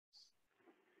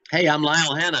Hey, I'm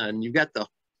Lyle Hanna, and you've got the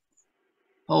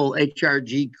whole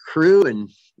HRG crew and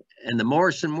the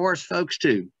Morris and Morris folks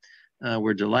too.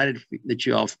 We're delighted that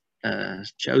you all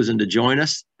chosen to join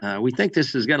us. We think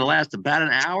this is going to last about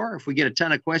an hour. If we get a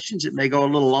ton of questions, it may go a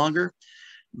little longer,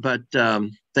 but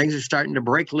things are starting to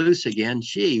break loose again.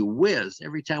 Gee whiz,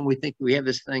 every time we think we have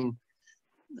this thing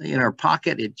in our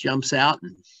pocket, it jumps out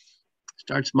and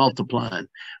starts multiplying.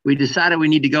 We decided we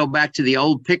need to go back to the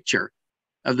old picture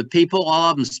of the people, all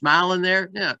of them smiling there.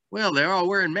 Yeah, well, they're all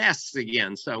wearing masks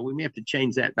again, so we may have to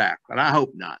change that back, but I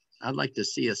hope not. I'd like to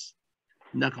see us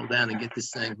knuckle down and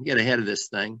get ahead of this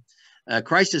thing.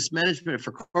 Crisis management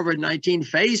for COVID-19,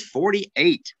 phase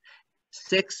 48,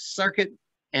 Sixth Circuit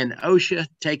and OSHA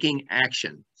taking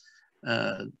action.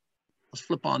 Let's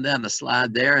flip on down the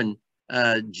slide there, and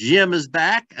Jim is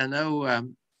back. I know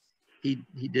he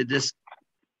did this,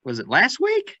 was it last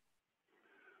week?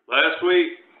 Last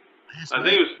week. I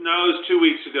think it was 2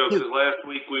 weeks ago, because last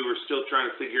week we were still trying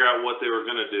to figure out what they were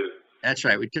going to do. That's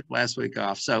right. We took last week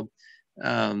off. So,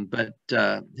 but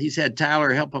he's had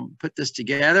Tyler help him put this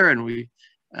together, and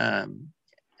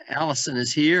Allison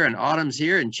is here, and Autumn's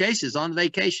here, and Chase is on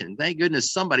vacation. Thank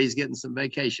goodness somebody's getting some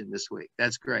vacation this week.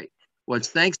 That's great. Well, it's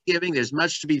Thanksgiving. There's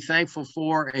much to be thankful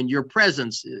for, and your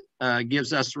presence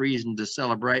gives us reason to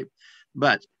celebrate.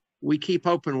 But we keep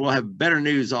hoping we'll have better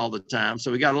news all the time.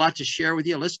 So we got a lot to share with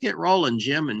you. Let's get rolling,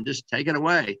 Jim, and just take it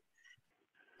away.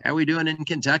 How are we doing in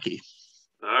Kentucky?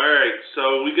 All right.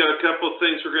 So we got a couple of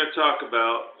things we're going to talk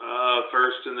about.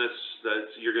 First, and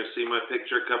you're going to see my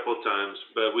picture a couple of times,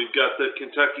 but we've got the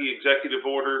Kentucky executive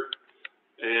order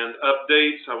and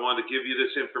updates. I wanted to give you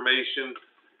this information.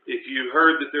 If you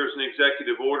heard that there was an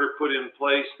executive order put in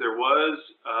place, there was.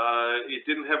 It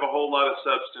didn't have a whole lot of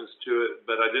substance to it,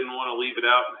 but I didn't want to leave it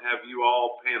out and have you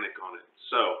all panic on it.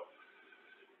 So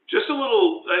just a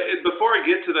little, before I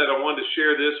get to that, I wanted to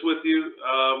share this with you.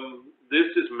 This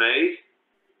is May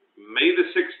the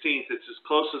 16th. It's as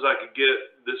close as I could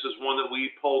get. This is one that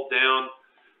we pulled down.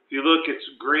 If you look, it's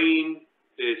green,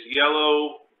 it's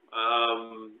yellow.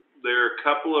 There are a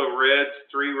couple of reds,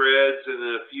 3 reds,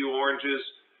 and a few oranges.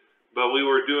 But we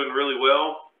were doing really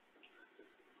well.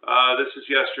 This is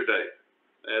yesterday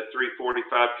at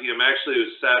 3:45 p.m. Actually,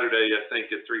 it was Saturday, I think,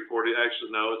 at 3:40.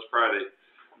 Actually, no, it's Friday.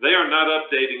 They are not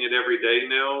updating it every day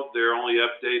now. They're only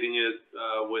updating it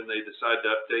when they decide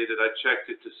to update it. I checked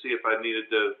it to see if I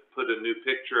needed to put a new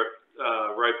picture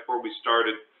up right before we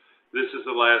started. This is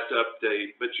the last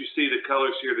update. But you see the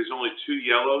colors here. There's only 2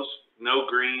 yellows, no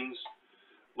greens,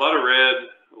 a lot of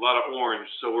red, a lot of orange.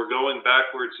 So we're going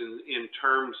backwards in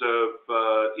terms of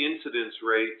incidence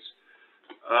rates.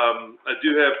 I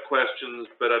do have questions,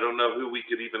 but I don't know who we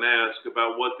could even ask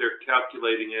about what they're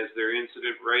calculating as their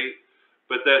incident rate,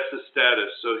 but that's the status.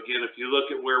 So again, if you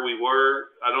look at where we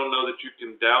were, I don't know that you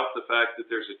can doubt the fact that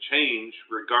there's a change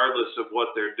regardless of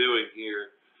what they're doing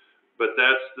here, but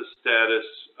that's the status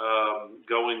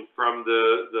going from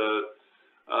the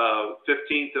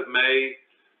 15th of May,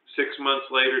 6 months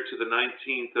later to the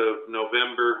 19th of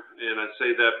November, and I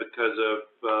say that because of,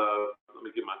 let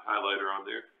me get my highlighter on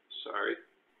there, sorry.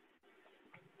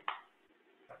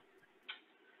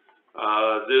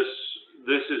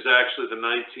 This is actually the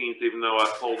 19th, even though I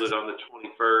pulled it on the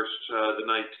 21st, the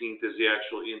 19th is the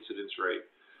actual incidence rate.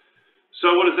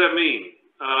 So what does that mean?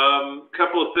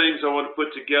 Couple of things I want to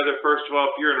put together. First of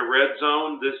all, if you're in a red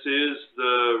zone, this is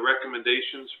the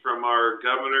recommendations from our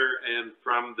governor and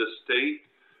from the state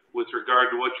with regard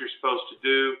to what you're supposed to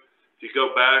do. If you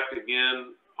go back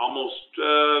again, almost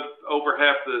over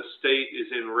half the state is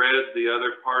in red. The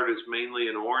other part is mainly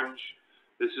in orange.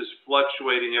 This is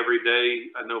fluctuating every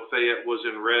day. I know Fayette was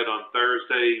in red on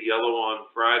Thursday, yellow on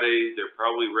Friday. They're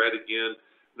probably red again.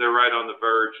 They're right on the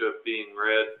verge of being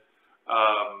red.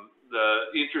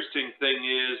 The interesting thing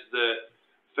is that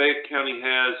Fayette County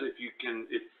has,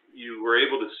 if you were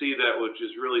able to see that, which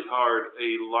is really hard,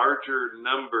 a larger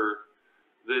number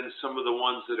than some of the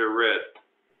ones that are red.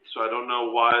 So I don't know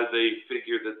why they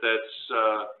figure that that's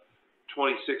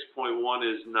 26.1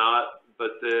 is not,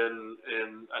 but then,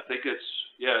 and I think it's,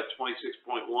 yeah,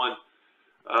 26.1.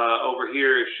 Over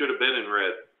here, it should have been in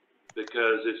red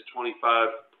because it's 25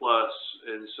 plus.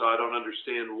 And so I don't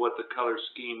understand what the color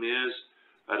scheme is.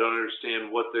 I don't understand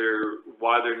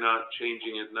why they're not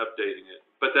changing it and updating it.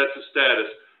 But that's the status.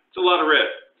 It's a lot of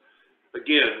red.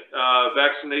 Again,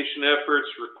 vaccination efforts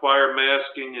require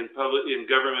masking in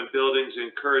government buildings,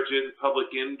 encourage it in public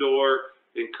indoor,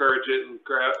 encourage it in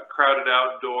crowded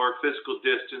outdoor, physical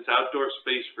distance, outdoor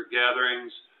space for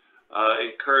gatherings,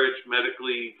 encourage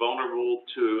medically vulnerable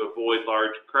to avoid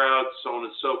large crowds, so on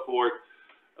and so forth.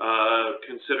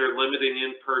 Consider limiting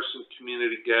in-person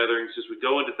community gatherings. As we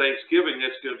go into Thanksgiving,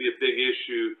 that's going to be a big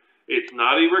issue. It's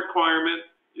not a requirement.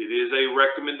 It is a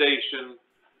recommendation,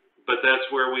 but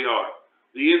that's where we are.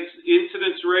 The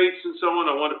incidence rates and so on,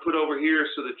 I want to put over here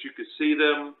so that you could see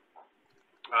them.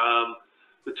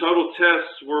 The total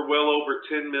tests were well over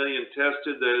 10 million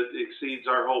tested. That exceeds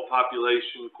our whole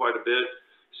population quite a bit.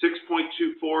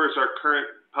 6.24 is our current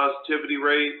positivity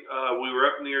rate. We were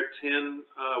up near 10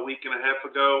 a week and a half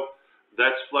ago.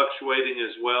 That's fluctuating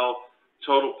as well.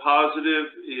 Total positive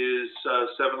is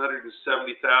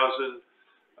 770,000.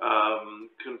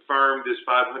 Confirmed is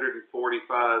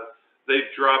 545.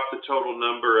 They've dropped the total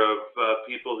number of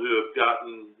people who have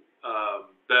gotten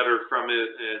better from it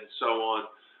and so on.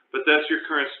 But that's your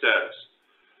current status.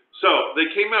 So they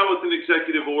came out with an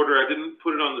executive order. I didn't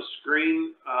put it on the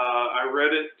screen. I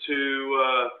read it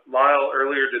to Lyle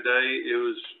earlier today. It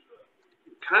was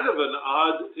kind of an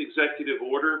odd executive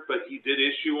order, but he did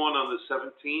issue one on the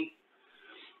 17th.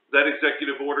 That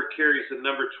executive order carries the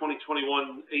number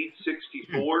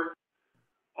 2021-864.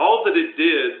 All that it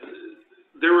did,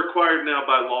 they're required now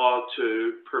by law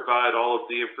to provide all of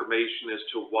the information as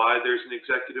to why there's an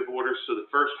executive order. So the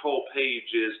first whole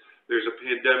page is there's a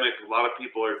pandemic, a lot of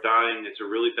people are dying, it's a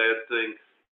really bad thing.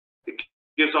 It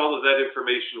gives all of that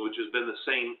information, which has been the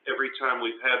same every time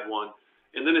we've had one.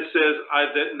 And then it says, I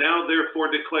now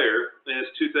therefore declare, and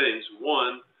it's two things.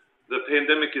 One, the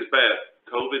pandemic is bad,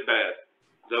 COVID bad.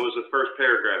 That was the first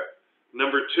paragraph.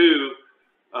 Number two,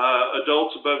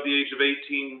 adults above the age of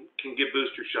 18 can get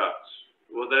booster shots.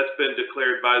 Well, that's been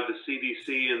declared by the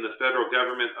CDC and the federal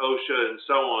government, OSHA, and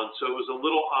so on. So it was a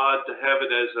little odd to have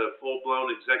it as a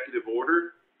full-blown executive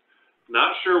order.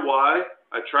 Not sure why.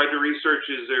 I tried to research,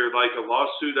 is there like a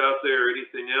lawsuit out there or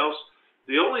anything else?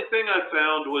 The only thing I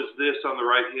found was this on the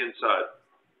right-hand side.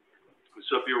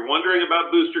 So if you're wondering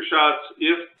about booster shots,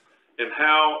 if and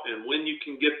how and when you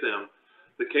can get them,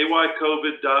 the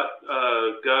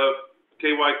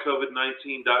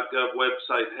kycovid19.gov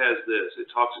website has this. It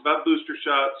talks about booster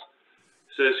shots,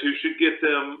 says who should get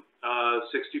them,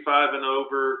 65 and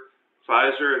over,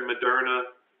 Pfizer and Moderna,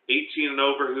 18 and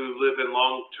over who live in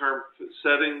long-term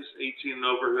settings, 18 and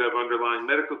over who have underlying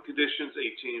medical conditions,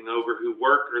 18 and over who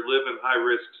work or live in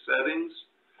high-risk settings,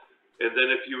 and then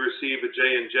if you receive a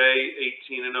J&J,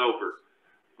 18 and over.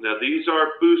 Now, these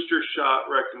are booster shot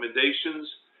recommendations.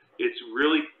 It's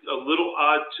really a little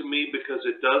odd to me because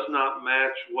it does not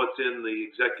match what's in the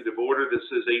executive order. This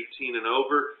is 18 and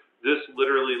over. This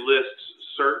literally lists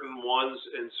certain ones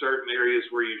in certain areas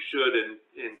where you should and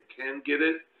can get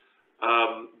it,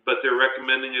 but they're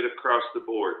recommending it across the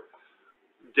board.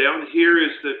 Down here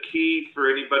is the key for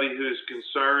anybody who's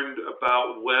concerned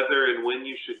about whether and when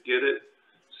you should get it.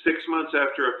 6 months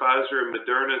after a Pfizer and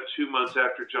Moderna, 2 months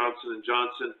after Johnson &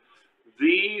 Johnson.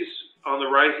 These on the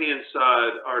right-hand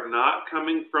side are not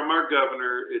coming from our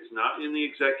governor. It's not in the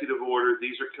executive order.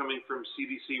 These are coming from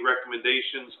CDC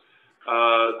recommendations.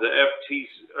 The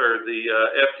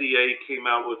FDA came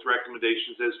out with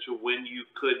recommendations as to when you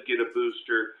could get a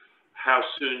booster, how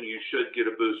soon you should get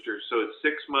a booster. So it's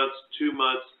 6 months, 2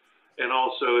 months, and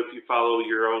also if you follow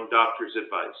your own doctor's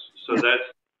advice. So that's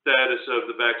the status of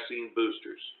the vaccine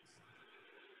boosters.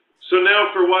 So now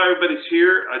for why everybody's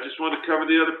here, I just want to cover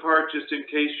the other part just in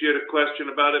case you had a question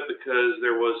about it, because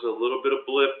there was a little bit of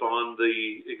blip on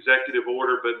the executive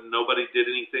order, but nobody did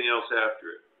anything else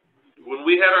after it. When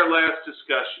we had our last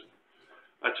discussion,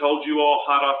 I told you all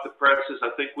hot off the presses,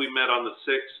 I think we met on the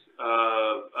 6th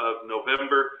of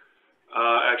November.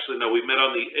 Actually, no, we met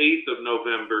on the 8th of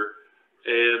November.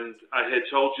 And I had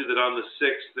told you that on the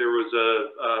 6th, there was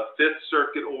a Fifth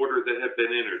Circuit order that had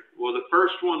been entered. Well, the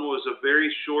first one was a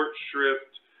very short shrift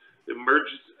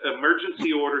emergency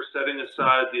order setting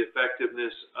aside the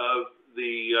effectiveness of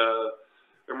the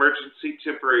emergency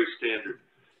temporary standard.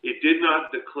 It did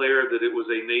not declare that it was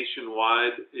a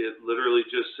nationwide. It literally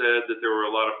just said that there were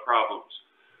a lot of problems.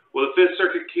 Well, the Fifth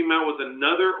Circuit came out with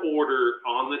another order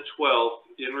on the 12th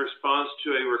in response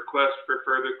to a request for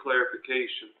further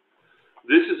clarification.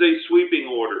 This is a sweeping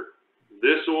order.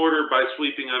 This order, by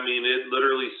sweeping, I mean it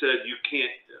literally said you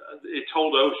can't, it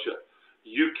told OSHA,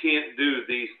 you can't do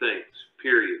these things,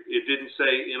 period. It didn't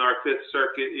say in our Fifth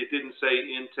Circuit, it didn't say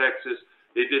in Texas,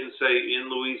 it didn't say in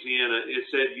Louisiana, it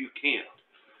said you can't.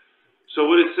 So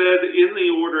what it said in the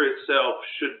order itself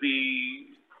should be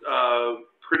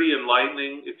pretty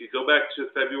enlightening. If you go back to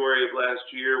February of last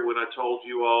year when I told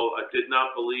you all I did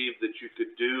not believe that you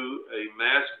could do a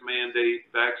mask mandate,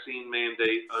 vaccine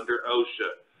mandate under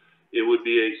OSHA, it would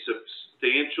be a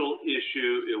substantial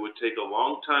issue. It would take a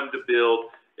long time to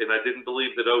build, and I didn't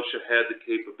believe that OSHA had the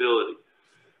capability.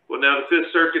 Well, now the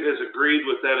Fifth Circuit has agreed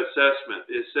with that assessment.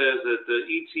 It says that the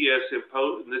ETS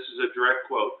and this is a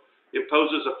direct quote,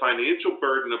 imposes a financial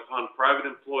burden upon private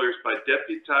employers by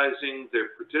deputizing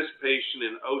their participation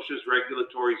in OSHA's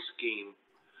regulatory scheme,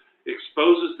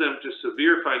 exposes them to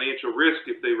severe financial risk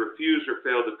if they refuse or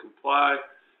fail to comply,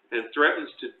 and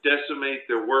threatens to decimate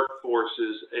their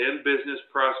workforces and business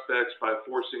prospects by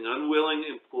forcing unwilling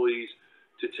employees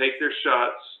to take their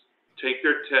shots, take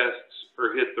their tests,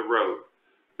 or hit the road.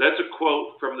 That's a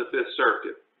quote from the Fifth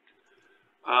Circuit.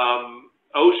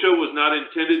 OSHA was not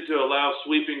intended to allow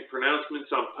sweeping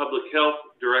pronouncements on public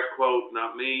health, direct quote,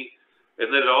 not me, and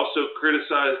then it also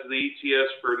criticized the ETS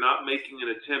for not making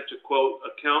an attempt to, quote,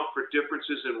 account for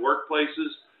differences in workplaces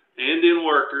and in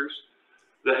workers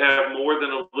that have more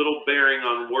than a little bearing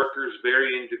on workers'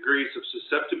 varying degrees of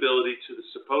susceptibility to the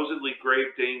supposedly grave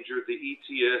danger the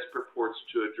ETS purports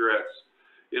to address.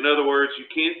 In other words, you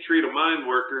can't treat a mine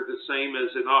worker the same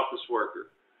as an office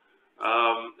worker.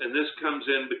 And this comes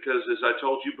in because, as I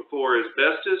told you before,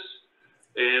 asbestos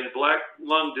and black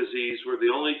lung disease were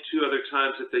the only two other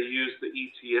times that they used the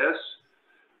ETS.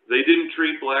 They didn't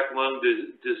treat black lung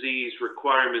disease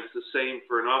requirements the same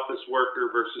for an office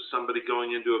worker versus somebody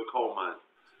going into a coal mine.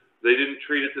 They didn't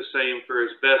treat it the same for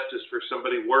asbestos for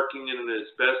somebody working in an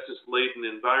asbestos-laden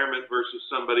environment versus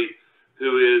somebody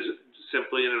who is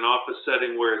simply in an office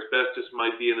setting where asbestos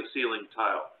might be in a ceiling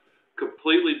tile.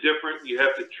 Completely different. You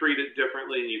have to treat it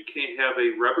differently, and you can't have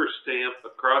a rubber stamp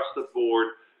across the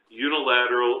board,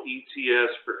 unilateral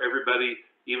ETS for everybody,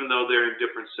 even though they're in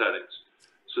different settings.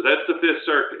 So that's the Fifth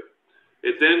Circuit.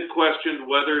 It then questioned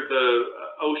whether the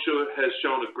OSHA has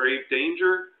shown a grave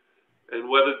danger and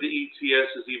whether the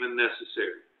ETS is even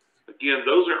necessary. Again,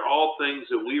 those are all things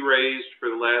that we raised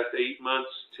for the last 8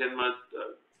 months, 10 months,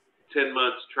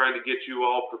 trying to get you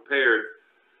all prepared.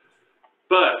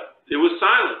 But it was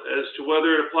silent as to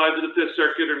whether it applied to the Fifth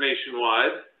Circuit or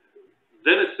nationwide.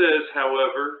 Then it says,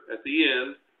 however, at the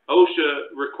end,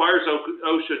 OSHA requires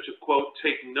OSHA to, quote,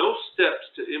 take no steps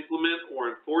to implement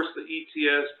or enforce the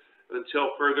ETS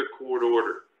until further court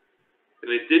order.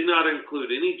 And it did not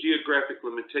include any geographic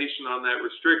limitation on that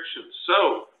restriction. So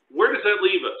where does that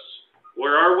leave us?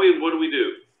 Where are we and what do we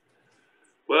do?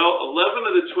 Well, 11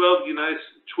 of the 12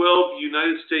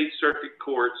 United States Circuit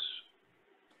Courts,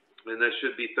 and that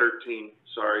should be 13,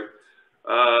 sorry,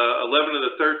 11 of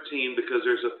the 13 because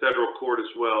there's a federal court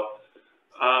as well,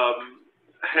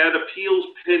 had appeals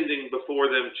pending before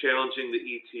them challenging the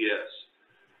ETS.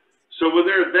 So when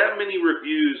there are that many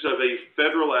reviews of a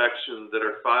federal action that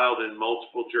are filed in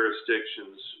multiple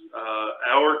jurisdictions,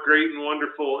 our great and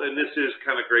wonderful, and this is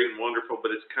kind of great and wonderful,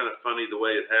 but it's kind of funny the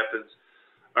way it happens,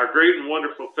 our great and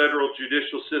wonderful federal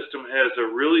judicial system has a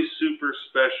really super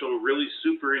special, really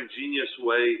super ingenious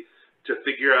way to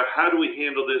figure out how do we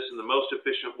handle this in the most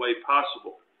efficient way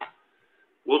possible.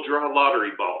 We'll draw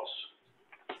lottery balls.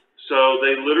 So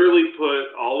they literally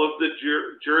put all of the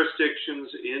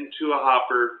jurisdictions into a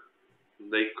hopper.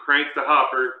 They crank the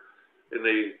hopper and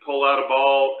they pull out a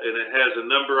ball and it has a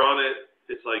number on it.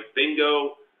 It's like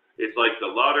bingo. It's like the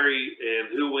lottery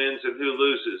and who wins and who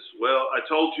loses. Well, I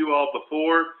told you all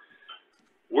before,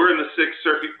 we're in the Sixth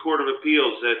Circuit Court of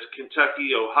Appeals. That's Kentucky,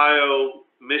 Ohio,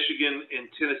 Michigan, and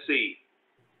Tennessee.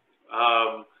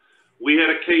 We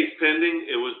had a case pending.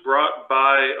 It was brought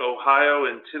by Ohio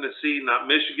and Tennessee, not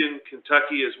Michigan,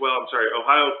 Kentucky as well. I'm sorry,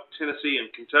 Ohio, Tennessee, and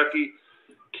Kentucky,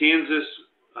 Kansas,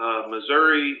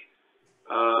 Missouri,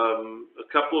 a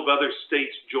couple of other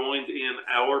states joined in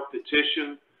our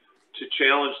petition to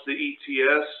challenge the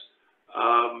ETS,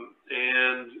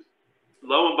 and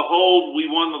lo and behold, we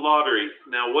won the lottery.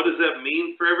 Now, what does that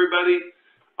mean for everybody?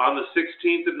 On the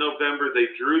 16th of November,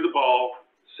 they drew the ball,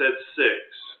 said 6.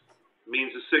 It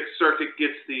means the Sixth Circuit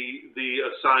gets the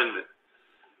assignment.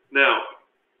 Now,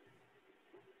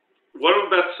 what I'm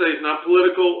about to say is not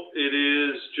political. It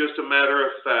is just a matter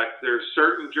of fact. There are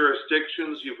certain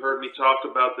jurisdictions, you've heard me talk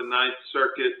about the Ninth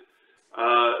Circuit,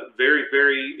 very,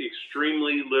 very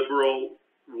extremely liberal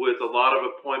with a lot of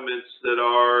appointments that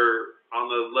are on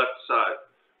the left side.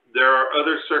 There are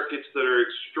other circuits that are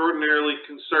extraordinarily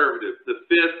conservative. The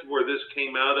Fifth, where this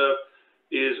came out of,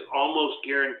 is almost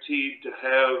guaranteed to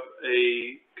have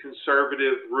a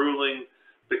conservative ruling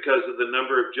because of the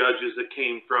number of judges that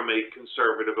came from a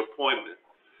conservative appointment.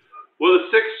 Well,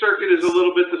 the Sixth Circuit is a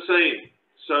little bit the same.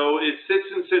 So it sits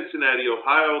in Cincinnati,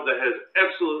 Ohio. That has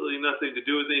absolutely nothing to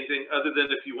do with anything other than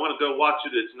if you want to go watch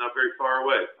it, it's not very far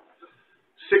away.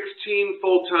 16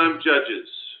 full-time judges.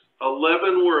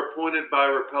 11 were appointed by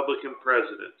Republican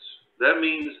presidents. That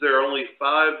means there are only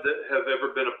 5 that have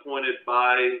ever been appointed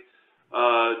by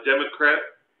Democrat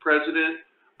president.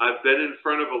 I've been in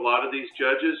front of a lot of these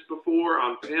judges before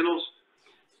on panels.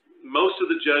 Most of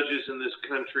the judges in this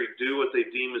country do what they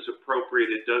deem is appropriate.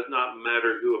 It does not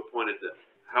matter who appointed them.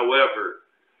 However,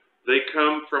 they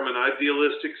come from an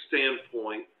idealistic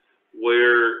standpoint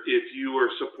where if you are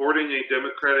supporting a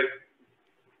Democratic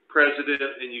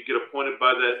president and you get appointed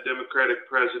by that Democratic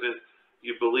president,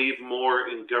 you believe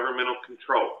more in governmental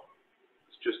control.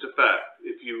 It's just a fact.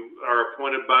 If you are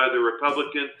appointed by the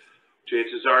Republican,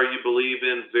 chances are you believe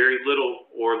in very little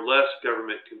or less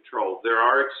government control. There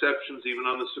are exceptions even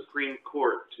on the Supreme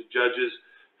Court to judges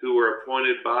who were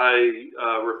appointed by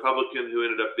Republican who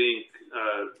ended up being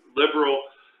liberal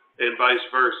and vice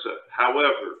versa.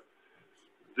 However,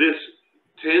 this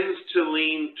tends to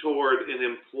lean toward an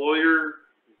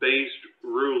employer-based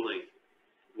ruling.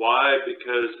 Why?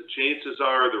 Because the chances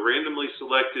are the randomly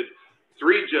selected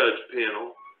 3-judge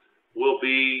panel will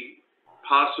be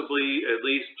possibly at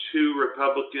least 2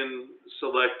 Republican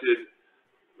selected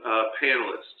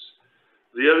panelists.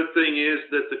 The other thing is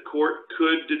that the court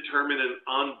could determine an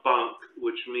en banc,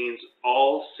 which means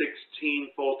all 16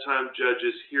 full-time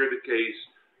judges hear the case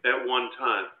at one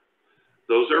time.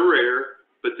 Those are rare,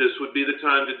 but this would be the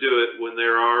time to do it when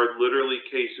there are literally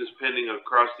cases pending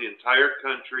across the entire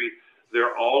country.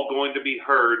 They're all going to be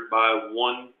heard by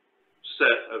one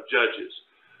set of judges.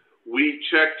 We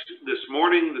checked this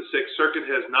morning. The Sixth Circuit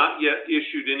has not yet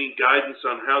issued any guidance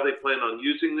on how they plan on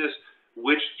using this,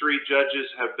 which 3 judges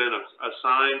have been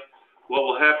assigned. What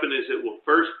will happen is it will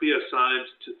first be assigned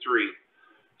to 3.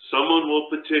 Someone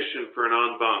will petition for an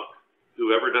en banc,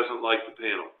 whoever doesn't like the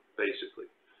panel, basically.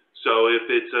 So if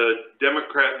it's a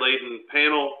Democrat-laden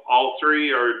panel, all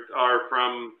 3 are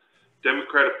from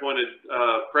Democrat-appointed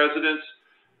presidents,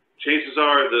 chances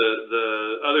are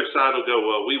the other side will go,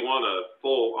 well, we want a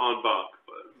full en banc.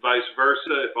 Vice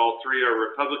versa, if all 3 are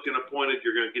Republican appointed,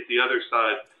 you're going to get the other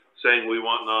side saying we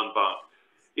want an en banc.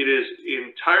 It is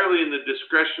entirely in the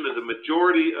discretion of the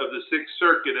majority of the Sixth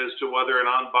Circuit as to whether an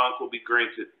en banc will be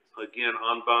granted. Again,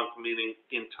 en banc meaning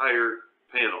entire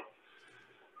panel.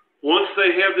 Once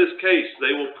they have this case,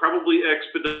 they will probably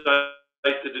expedite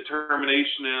the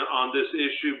determination on this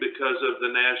issue because of the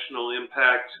national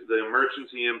impact, the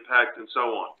emergency impact, and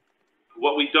so on.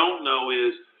 What we don't know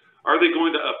is, are they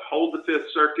going to uphold the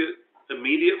Fifth Circuit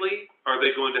immediately? Are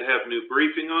they going to have new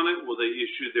briefing on it? Will they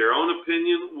issue their own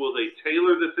opinion? Will they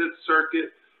tailor the Fifth Circuit,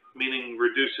 meaning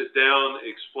reduce it down,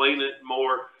 explain it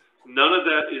more? None of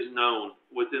that is known.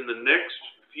 Within the next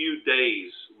few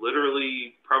days,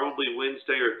 literally probably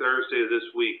Wednesday or Thursday of this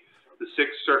week, the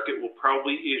Sixth Circuit will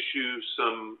probably issue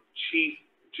some chief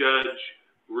judge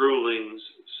rulings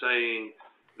saying,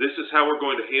 this is how we're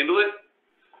going to handle it.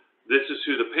 This is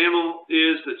who the panel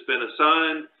is that's been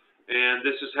assigned. And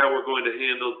this is how we're going to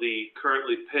handle the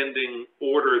currently pending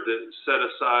order that set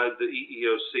aside the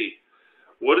EEOC.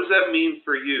 What does that mean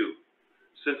for you?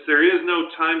 Since there is no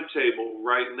timetable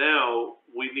right now,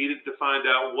 we needed to find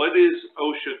out what is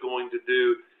OSHA going to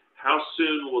do. How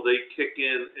soon will they kick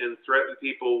in and threaten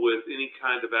people with any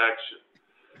kind of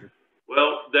action?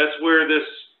 Well, that's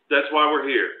why we're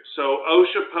here. So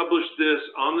OSHA published this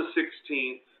on the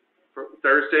 16th,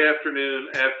 Thursday afternoon,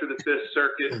 after the Fifth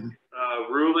Circuit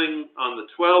ruling on the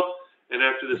 12th, and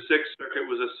after the Sixth Circuit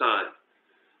was assigned.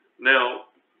 Now,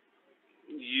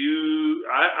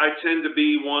 I tend to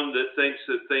be one that thinks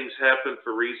that things happen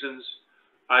for reasons.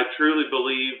 I truly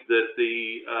believe that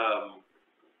the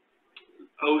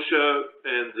OSHA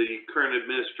and the current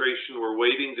administration were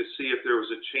waiting to see if there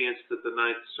was a chance that the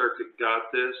Ninth Circuit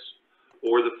got this,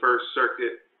 or the First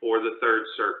Circuit, or the Third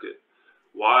Circuit.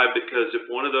 Why? Because if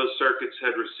one of those circuits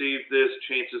had received this,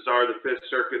 chances are the Fifth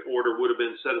Circuit order would have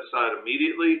been set aside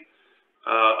immediately.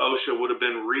 OSHA would have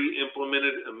been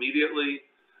re-implemented immediately,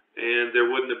 and there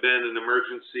wouldn't have been an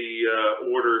emergency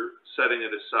order setting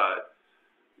it aside.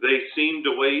 They seemed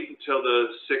to wait until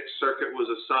the Sixth Circuit was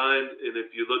assigned, and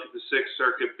if you look at the Sixth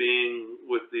Circuit being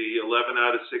with the 11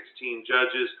 out of 16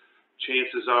 judges,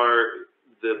 chances are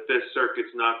the Fifth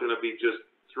Circuit's not going to be just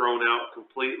thrown out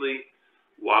completely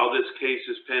while this case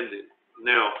is pending.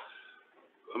 Now,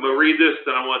 I'm going to read this,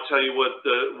 then I want to tell you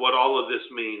what all of this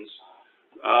means.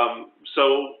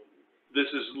 So this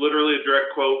is literally a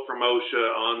direct quote from OSHA.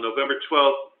 On November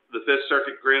 12th, the Fifth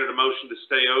Circuit granted a motion to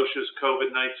stay OSHA's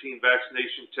COVID-19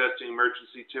 vaccination testing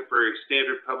emergency temporary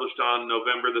standard published on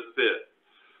November the 5th.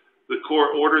 The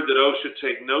court ordered that OSHA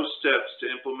take no steps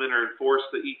to implement or enforce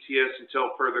the ETS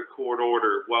until further court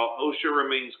order. While OSHA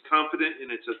remains confident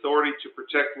in its authority to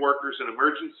protect workers in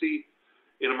emergencies,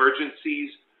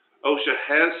 OSHA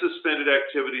has suspended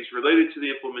activities related to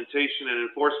the implementation and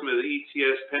enforcement of the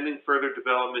ETS pending further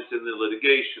development in the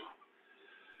litigation.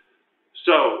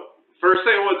 So, First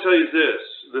thing I want to tell you is this.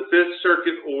 The Fifth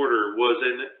Circuit order was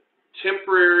a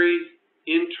temporary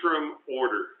interim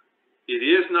order. It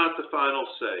is not the final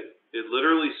say. It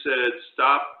literally said,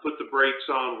 stop, put the brakes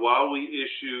on while we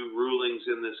issue rulings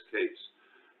in this case.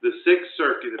 The Sixth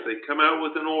Circuit, if they come out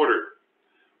with an order,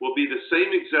 will be the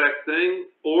same exact thing,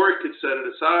 or it could set it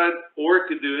aside, or it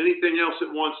could do anything else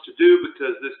it wants to do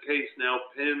because this case now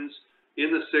pens in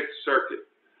the Sixth Circuit.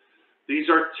 These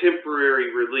are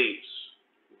temporary reliefs.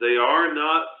 They are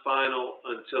not final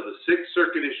until the Sixth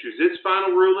Circuit issues its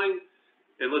final ruling.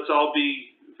 And let's all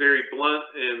be very blunt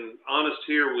and honest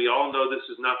here. We all know this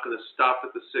is not going to stop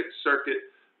at the Sixth Circuit.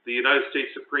 The United States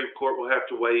Supreme Court will have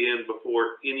to weigh in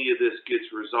before any of this gets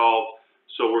resolved.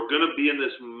 So we're going to be in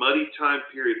this muddy time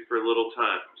period for a little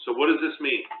time. So what does this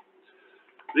mean?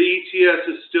 The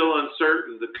ETS is still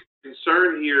uncertain. The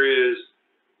concern here is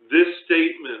this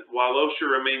statement, while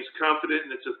OSHA remains confident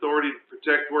in its authority to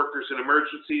protect workers in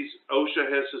emergencies,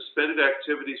 OSHA has suspended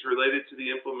activities related to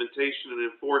the implementation and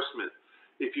enforcement.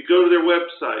 If you go to their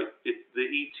website, the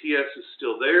ETS is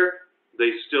still there.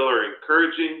 They still are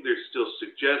encouraging. They're still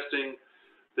suggesting.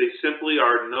 They simply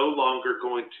are no longer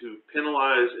going to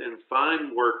penalize and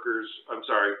fine employers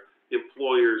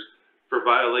for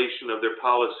violation of their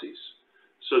policies.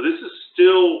 So this is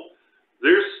still,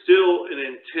 there's still an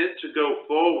intent to go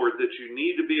forward that you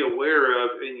need to be aware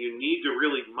of and you need to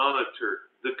really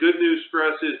monitor. The good news for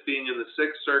us is being in the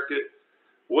Sixth Circuit,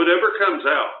 whatever comes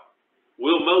out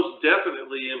will most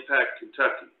definitely impact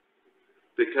Kentucky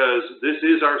because this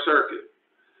is our circuit.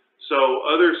 So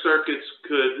other circuits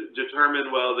could determine,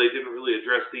 well, they didn't really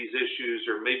address these issues,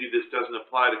 or maybe this doesn't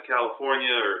apply to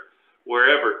California or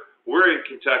wherever. We're in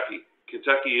Kentucky.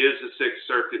 Kentucky is the Sixth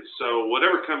Circuit, so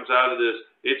whatever comes out of this,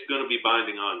 it's going to be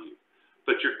binding on you.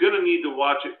 But you're going to need to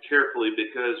watch it carefully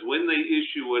because when they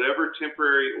issue whatever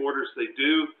temporary orders they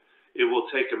do, it will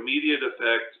take immediate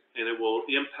effect and it will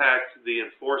impact the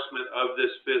enforcement of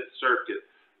this Fifth Circuit.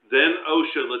 Then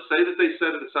OSHA, let's say that they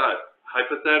set it aside.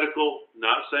 Hypothetical,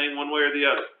 not saying one way or the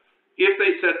other. If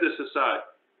they set this aside,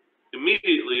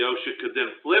 immediately OSHA could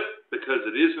then flip because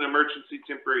it is an emergency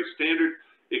temporary standard.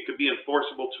 It could be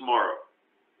enforceable tomorrow.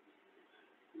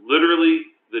 Literally,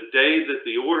 the day that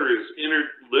the order is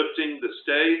entered lifting the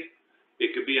stay,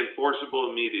 it could be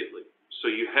enforceable immediately.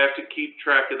 So you have to keep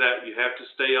track of that. You have to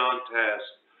stay on task.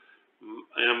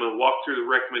 And I'm going to walk through the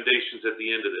recommendations at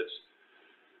the end of this.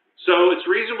 So it's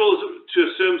reasonable to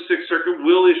assume Sixth Circuit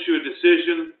will issue a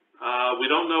decision. We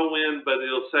don't know when, but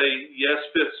it'll say, yes,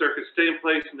 Fifth Circuit, stay in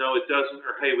place. No, it doesn't.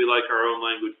 Or, hey, we like our own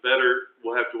language better.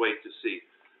 We'll have to wait to see.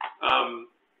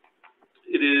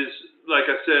 It is, like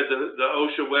I said, the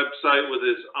OSHA website with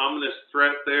this ominous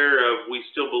threat there of we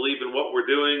still believe in what we're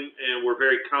doing and we're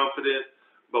very confident,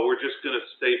 but we're just going to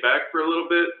stay back for a little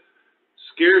bit,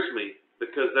 scares me.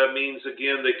 Because that means,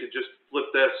 again, they could just flip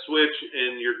that switch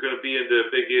and you're going to be into a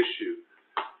big issue.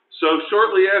 So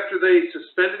shortly after they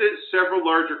suspended it, several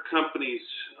larger companies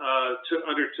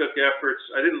undertook efforts.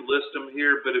 I didn't list them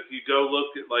here, but if you go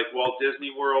look at like Walt Disney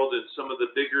World and some of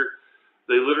the bigger,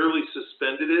 they literally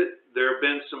suspended it. There have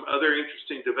been some other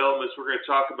interesting developments we're going to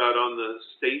talk about on the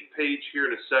state page here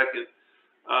in a second.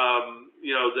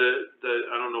 You know,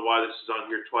 I don't know why this is on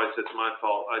here twice. That's my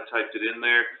fault. I typed it in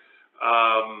there.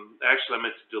 Actually, I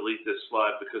meant to delete this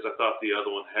slide because I thought the other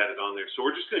one had it on there. So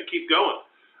we're just going to keep going.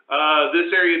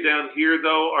 This area down here,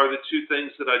 though, are the two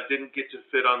things that I didn't get to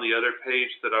fit on the other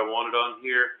page that I wanted on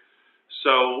here.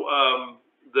 So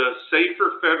the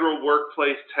Safer Federal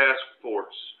Workplace Task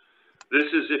Force. This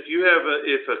is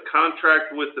if a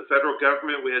contract with the federal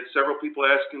government. We had several people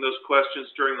asking those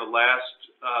questions during the last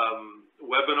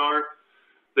webinar.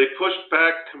 They pushed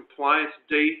back compliance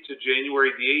date to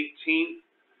January the 18th.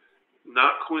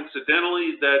 Not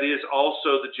coincidentally, that is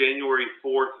also the January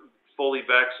 4th fully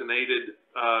vaccinated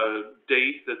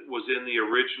date that was in the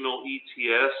original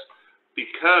ETS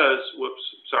because,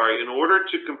 in order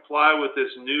to comply with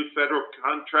this new federal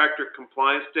contractor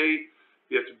compliance date,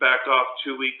 you have to back off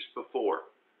 2 weeks before.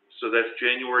 So that's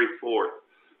January 4th.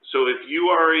 So if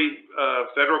you are a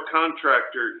federal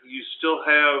contractor, you still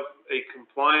have a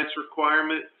compliance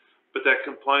requirement, but that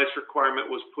compliance requirement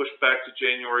was pushed back to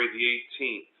January the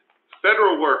 18th.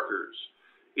 Federal workers,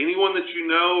 anyone that you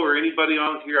know or anybody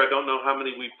on here, I don't know how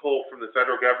many we pull from the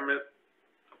federal government.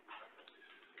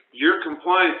 Your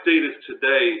compliance date is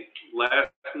today.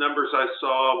 Last numbers I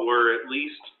saw were at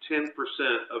least 10%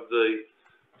 of the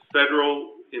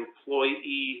federal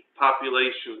employee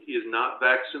population is not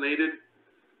vaccinated.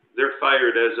 They're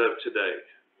fired as of today,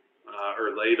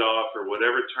 or laid off, or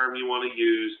whatever term you want to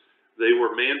use. They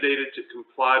were mandated to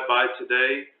comply by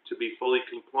today to be fully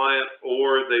compliant,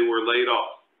 or they were laid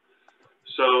off.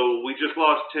 So we just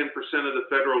lost 10% of the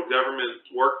federal government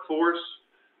workforce.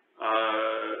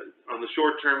 On the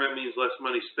short term, it means less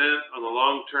money spent. On the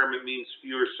long term, it means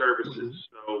fewer services.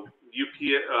 So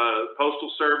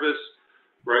Postal Service,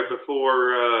 right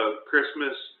before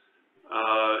Christmas,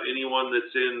 anyone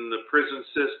that's in the prison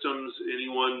systems,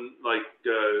 anyone like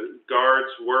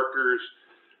guards, workers,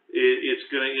 it's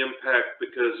going to impact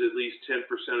because at least 10%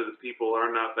 of the people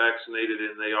are not vaccinated,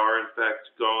 and they are in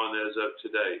fact gone as of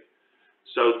today.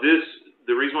 So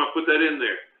the reason why I put that in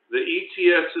there, the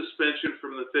ETS suspension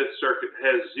from the Fifth Circuit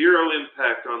has zero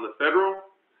impact on the federal.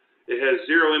 It has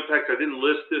zero impact. I didn't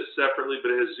list this separately,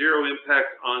 but it has zero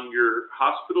impact on your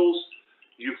hospitals.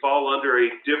 You fall under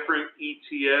a different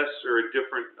ETS or a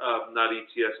different, not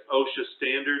ETS, OSHA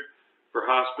standard for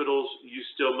hospitals. You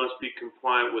still must be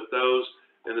compliant with those.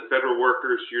 And the federal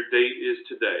workers, your date is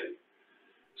today.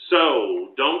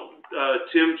 So don't,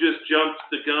 Tim just jumped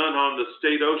the gun on the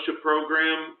state OSHA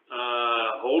program.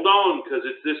 Hold on, because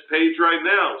it's this page right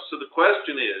now. So the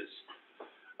question is,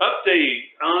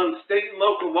 update on state and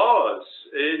local laws.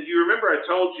 And you remember I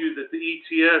told you that the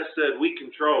ETS said we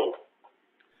control.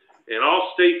 And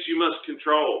all states you must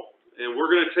control. And we're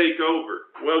going to take over.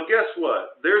 Well, guess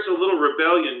what? There's a little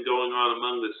rebellion going on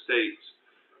among the states.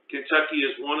 Kentucky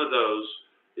is one of those.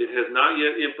 It has not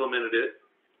yet implemented it.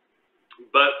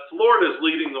 But Florida is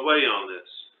leading the way on this.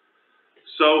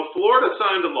 So Florida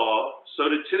signed a law. So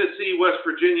did Tennessee, West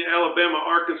Virginia, Alabama,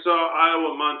 Arkansas,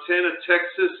 Iowa, Montana,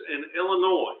 Texas, and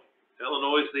Illinois.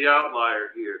 Illinois is the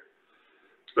outlier here.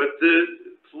 But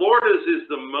Florida's is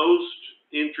the most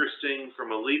interesting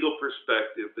from a legal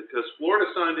perspective because Florida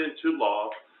signed into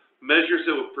law measures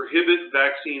that would prohibit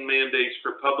vaccine mandates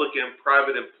for public and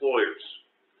private employers.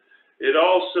 It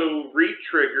also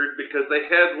re-triggered because they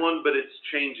had one, but it's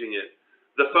changing it.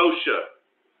 The FOSHA,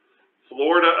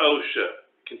 Florida OSHA,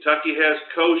 Kentucky has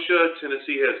KOSHA,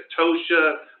 Tennessee has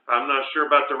TOSHA. I'm not sure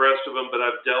about the rest of them, but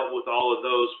I've dealt with all of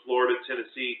those, Florida,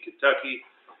 Tennessee, Kentucky.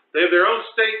 They have their own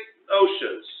state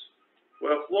OSHAs.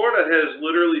 Well, Florida has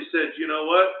literally said, you know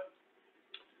what?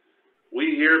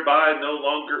 We hereby no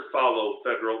longer follow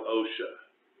federal OSHA.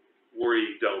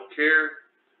 We don't care,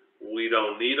 we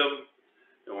don't need them,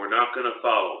 and we're not going to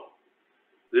follow.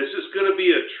 This is going to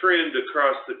be a trend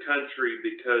across the country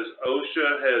because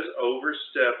OSHA has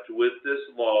overstepped with this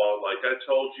law. Like I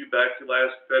told you back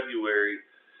last February,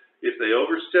 if they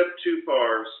overstep too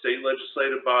far, state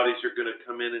legislative bodies are going to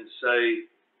come in and say,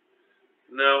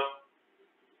 no,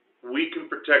 we can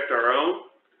protect our own,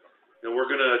 and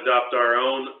we're going to adopt our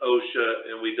own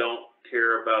OSHA, and we don't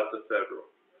care about the federal.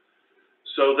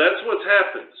 So that's what's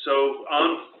happened. So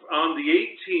on the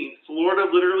 18th, Florida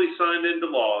literally signed into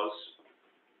law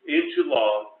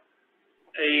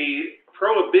a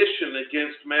prohibition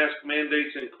against mask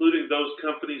mandates, including those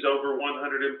companies over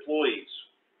 100 employees.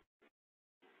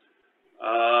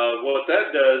 What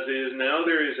that does is now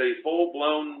there is a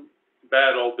full-blown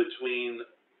battle between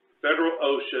federal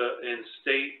OSHA and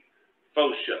state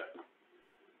FOSHA.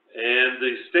 And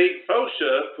the state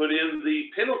FOSHA put in the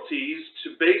penalties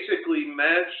to basically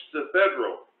match the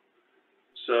federal.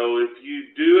 So if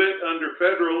you do it under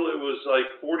federal, it was like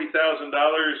 $40,000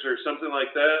 or something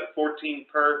like that, 14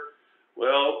 per.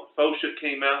 Well, FOSHA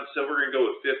came out and said we're going to go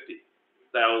with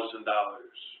 $50,000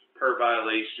 per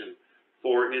violation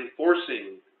for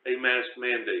enforcing a mask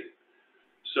mandate.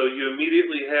 So you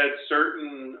immediately had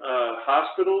certain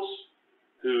hospitals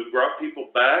who brought people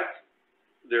back.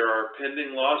 There are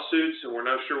pending lawsuits, and we're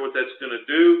not sure what that's going to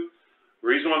do. The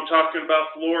reason why I'm talking about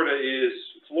Florida is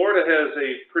Florida has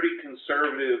a pretty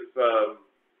conservative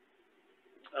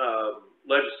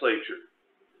legislature.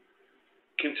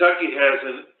 Kentucky has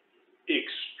an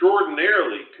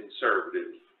extraordinarily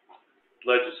conservative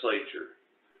legislature.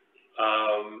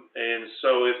 And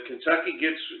so if Kentucky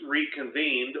gets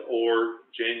reconvened, or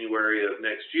January of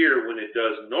next year when it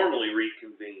does normally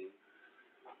reconvene,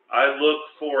 I look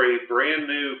for a brand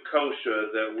new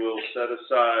KOSHA that will set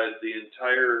aside the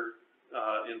entire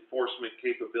enforcement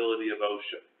capability of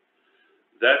OSHA.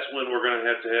 That's when we're going to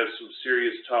have some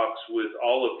serious talks with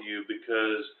all of you,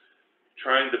 because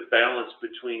trying to balance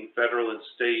between federal and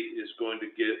state is going to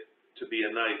get to be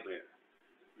a nightmare.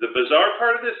 The bizarre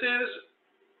part of this is,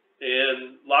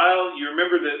 and Lyle, you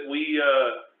remember that we,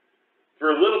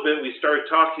 for a little bit, we started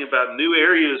talking about new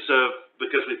areas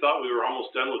because we thought we were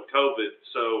almost done with COVID.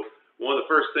 So one of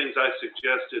the first things I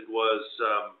suggested was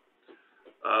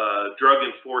drug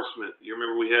enforcement. You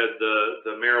remember we had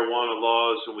the marijuana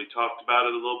laws, and we talked about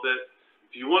it a little bit.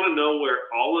 If you want to know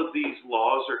where all of these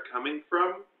laws are coming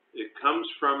from, it comes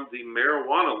from the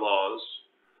marijuana laws,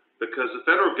 because the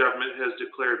federal government has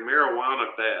declared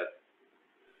marijuana bad.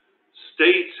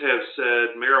 states have said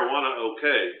marijuana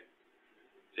okay.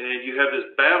 And you have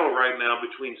this battle right now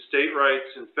between state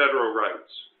rights and federal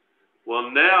rights.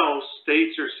 Well, now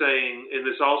states are saying, and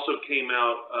this also came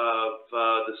out of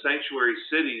the sanctuary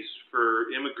cities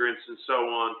for immigrants and so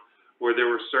on, where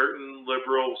there were certain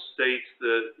liberal states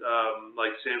that,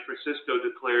 like San Francisco,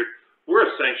 declared, we're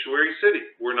a sanctuary city.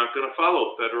 We're not going to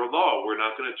follow federal law. We're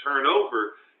not going to turn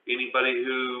over anybody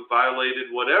who violated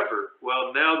whatever.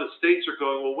 Well, now the states are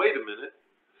going, well, wait a minute.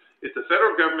 If the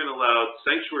federal government allowed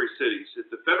sanctuary cities, if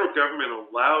the federal government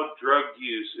allowed drug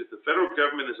use, if the federal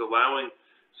government is allowing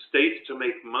states to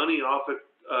make money off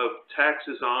of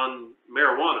taxes on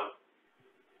marijuana,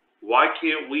 why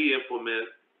can't we implement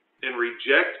and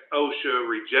reject OSHA,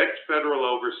 reject federal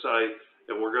oversight,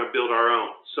 and we're going to build our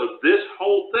own? So this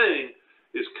whole thing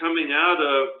is coming out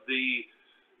of the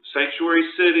sanctuary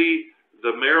city,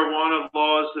 the marijuana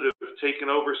laws that have taken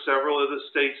over several of the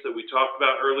states that we talked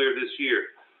about earlier this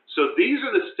year. So these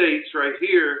are the states right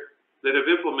here that have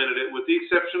implemented it, with the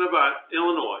exception of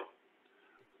Illinois.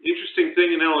 Interesting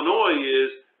thing in Illinois is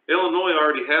Illinois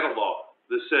already had a law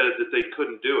that said that they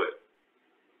couldn't do it.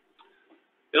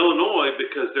 Illinois,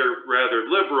 because they're rather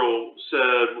liberal,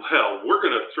 said, well, we're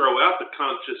going to throw out the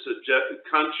conscience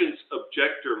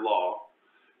objector law,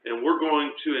 and we're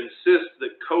going to insist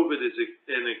that COVID is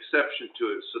an exception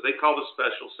to it. So they called a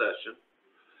special session.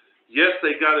 Yes,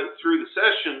 they got it through the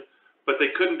session, but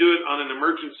they couldn't do it on an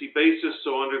emergency basis.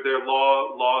 So under their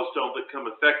laws don't become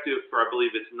effective for, I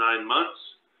believe it's 9 months.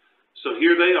 So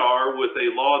here they are with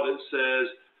a law that says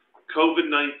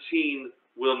COVID-19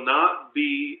 will not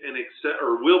be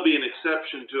will be an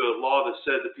exception to a law that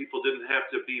said that people didn't have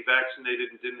to be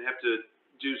vaccinated and didn't have to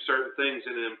do certain things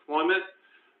in employment,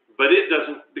 but it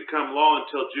doesn't become law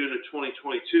until June of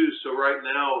 2022. So right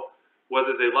now,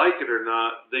 whether they like it or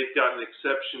not, they've got an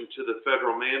exception to the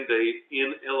federal mandate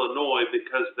in Illinois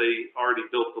because they already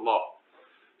built the law.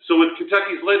 So with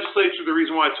Kentucky's legislature, the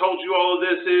reason why I told you all of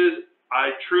this is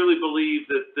I truly believe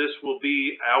that this will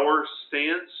be our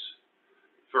stance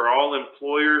for all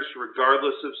employers,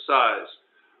 regardless of size.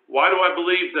 Why do I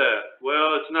believe that?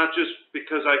 Well, it's not just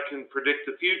because I can predict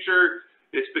the future.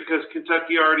 It's because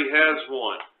Kentucky already has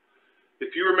one.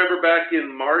 If you remember back in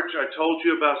March, I told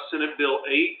you about Senate Bill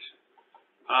 8.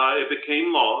 It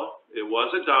became law. It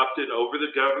was adopted over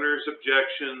the governor's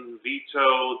objection,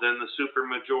 veto, then the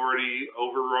supermajority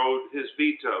overrode his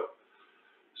veto.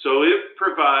 So it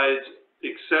provides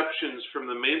exceptions from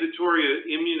the mandatory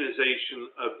immunization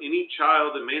of any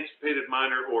child, emancipated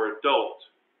minor, or adult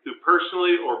who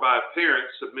personally or by a parent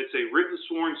submits a written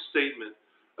sworn statement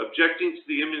objecting to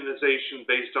the immunization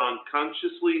based on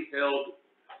consciously, I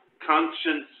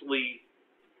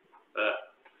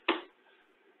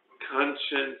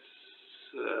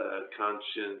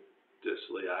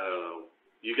don't know.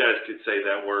 You guys could say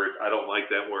that word. I don't like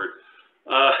that word.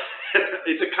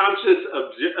 It's a conscious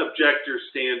objector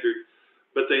standard,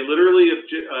 but they literally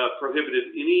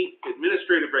prohibited any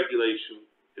administrative regulation,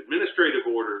 administrative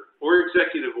order, or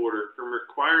executive order from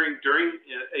requiring during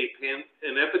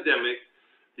an epidemic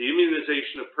the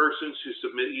immunization of persons who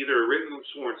submit either a written or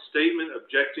sworn statement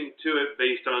objecting to it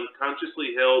based on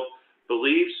consciously held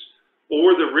beliefs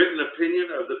or the written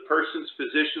opinion of the person's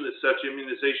physician that such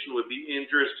immunization would be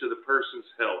injurious to the person's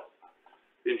health.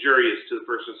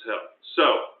 So,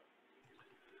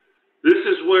 this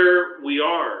is where we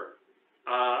are.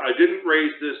 I didn't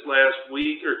raise this last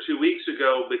week or 2 weeks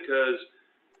ago because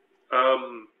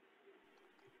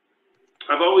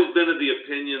I've always been of the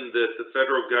opinion that the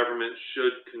federal government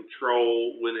should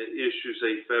control when it issues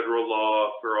a federal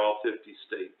law for all 50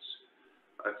 states.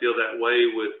 I feel that way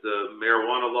with the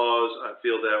marijuana laws. I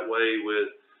feel that way with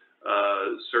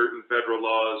certain federal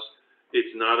laws.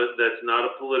 That's not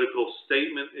a political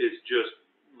statement. It's just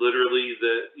literally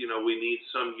that, we need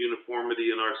some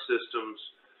uniformity in our systems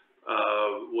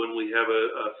when we have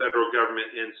a federal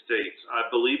government and states. I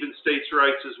believe in states'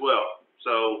 rights as well.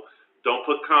 So don't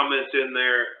put comments in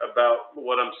there about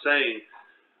what I'm saying.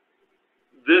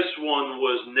 This one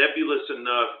was nebulous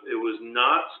enough. It was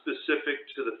not specific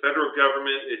to the federal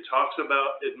government. It talks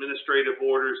about administrative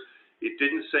orders. It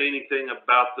didn't say anything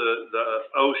about the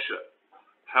OSHA.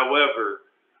 However,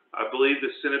 I believe the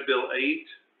Senate Bill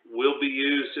 8 will be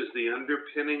used as the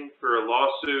underpinning for a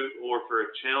lawsuit or for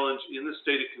a challenge in the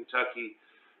state of Kentucky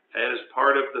as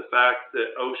part of the fact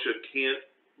that OSHA can't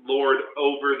lord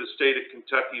over the state of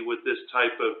Kentucky with this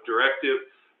type of directive,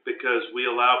 because we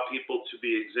allow people to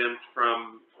be exempt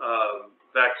from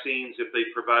vaccines if they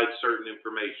provide certain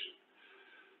information.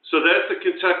 So that's the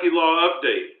Kentucky law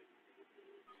update.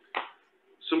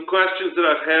 Some questions that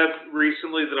I've had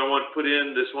recently that I want to put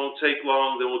in. This won't take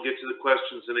long. Then we'll get to the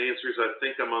questions and answers. I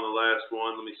think I'm on the last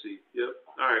one. Let me see. Yep.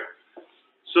 All right.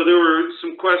 So there were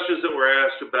some questions that were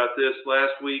asked about this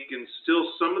last week, and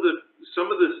still some of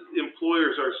the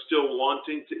employers are still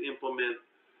wanting to implement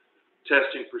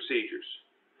testing procedures.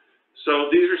 So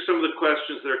these are some of the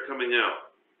questions that are coming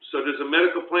out. So does a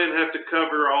medical plan have to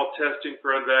cover all testing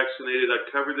for unvaccinated? I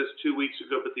covered this 2 weeks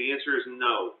ago, but the answer is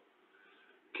no.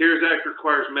 CARES Act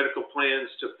requires medical plans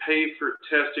to pay for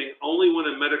testing only when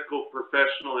a medical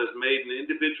professional has made an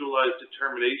individualized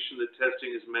determination that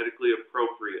testing is medically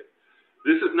appropriate.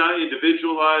 This is not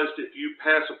individualized. If you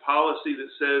pass a policy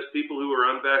that says people who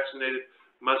are unvaccinated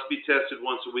must be tested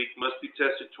once a week, must be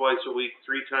tested twice a week,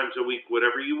 3 times a week,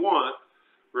 whatever you want,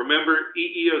 remember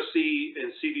EEOC and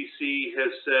CDC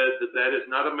has said that that is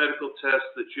not a medical test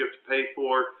that you have to pay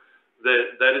for.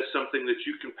 That is something that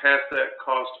you can pass that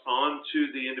cost on to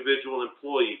the individual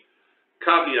employee.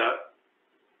 Caveat,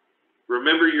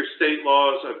 remember your state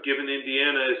laws. I've given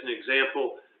Indiana as an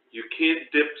example. You can't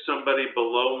dip somebody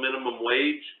below minimum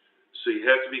wage, so you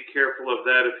have to be careful of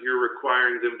that if you're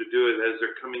requiring them to do it as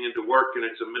they're coming into work and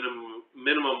it's a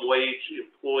minimum wage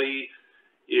employee.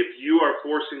 If you are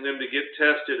forcing them to get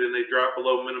tested and they drop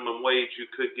below minimum wage, you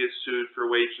could get sued for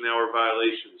wage and hour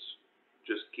violations.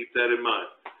 Just keep that in mind.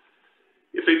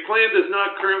 If a plan does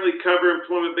not currently cover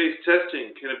employment-based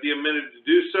testing, can it be amended to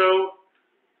do so?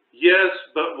 Yes,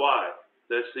 but why?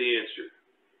 That's the answer.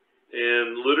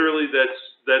 And literally,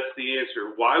 that's the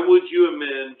answer. Why would you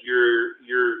amend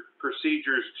your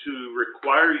procedures to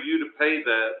require you to pay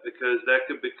that? Because that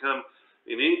could become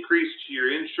an increase to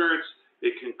your insurance.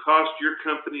 It can cost your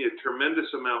company a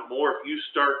tremendous amount more if you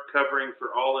start covering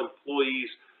for all employees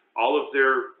all of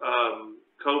their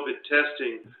COVID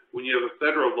testing when you have a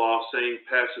federal law saying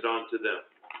pass it on to them.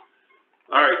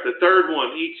 All right, the third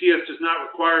one, ETS does not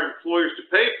require employers to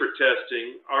pay for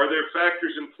testing. Are there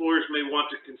factors employers may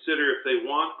want to consider if they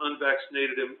want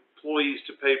unvaccinated employees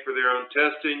to pay for their own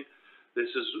testing? This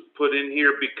is put in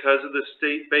here because of the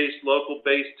state-based,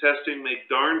 local-based testing. Make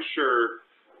darn sure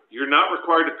you're not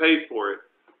required to pay for it.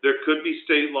 There could be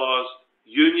state laws,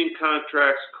 union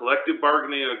contracts, collective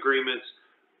bargaining agreements,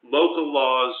 local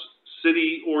laws,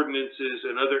 city ordinances,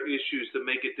 and other issues that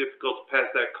make it difficult to pass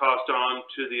that cost on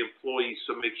to the employees,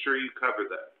 so make sure you cover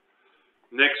that.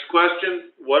 Next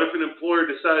question, what if an employer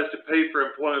decides to pay for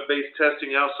employment-based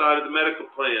testing outside of the medical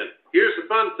plan? Here's the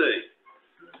fun thing.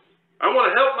 I want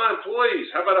to help my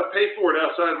employees. How about I pay for it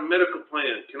outside of a medical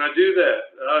plan? Can I do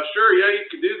that? Sure, yeah, you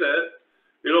can do that.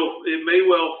 It may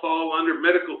well fall under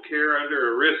medical care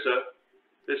under ERISA.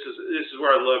 This is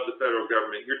where I love the federal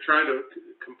government. You're trying to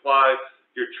comply.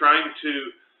 You're trying to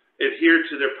adhere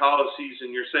to their policies,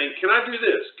 and you're saying, can I do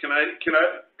this? Can I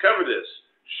cover this?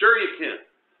 Sure you can.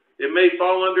 It may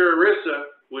fall under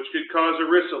ERISA, which could cause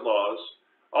ERISA laws.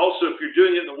 Also, if you're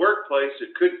doing it in the workplace,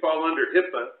 it could fall under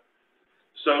HIPAA.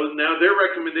 So now their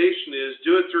recommendation is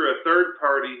do it through a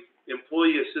third-party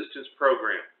employee assistance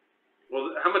program.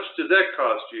 Well, how much does that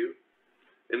cost you?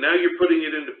 And now you're putting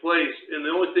it into place, and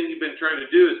the only thing you've been trying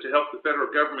to do is to help the federal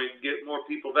government get more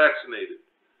people vaccinated.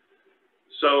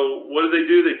 So what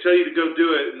do? They tell you to go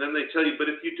do it, and then they tell you, but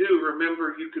if you do,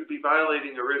 remember you could be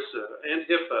violating ERISA and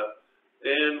HIPAA,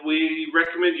 and we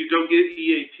recommend you go get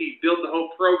EAP, build the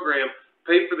whole program,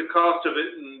 pay for the cost of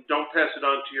it, and don't pass it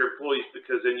on to your employees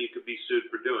because then you could be sued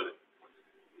for doing it.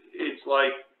 It's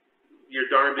like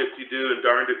you're darned if you do and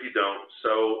darned if you don't.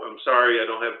 So I'm sorry, I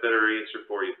don't have a better answer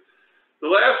for you. The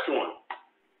last one,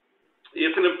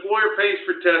 if an employer pays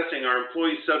for testing, are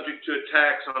employees subject to a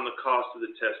tax on the cost of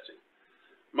the testing?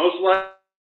 Most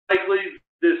likely,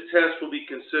 this test will be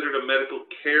considered a medical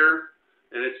care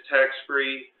and it's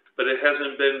tax-free, but it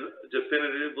hasn't been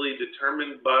definitively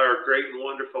determined by our great and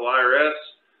wonderful IRS,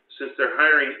 since they're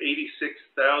hiring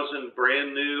 86,000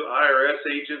 brand new IRS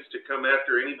agents to come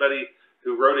after anybody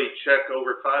who wrote a check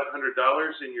over $500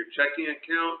 in your checking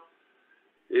account.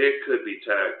 It could be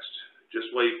taxed.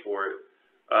 Just wait for it.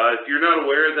 If you're not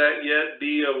aware of that yet,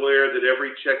 be aware that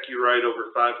every check you write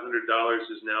over $500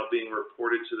 is now being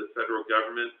reported to the federal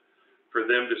government for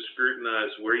them to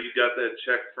scrutinize where you got that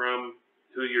check from,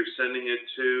 who you're sending it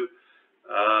to,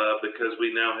 because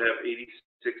we now have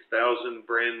 86,000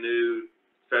 brand new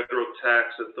federal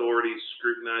tax authorities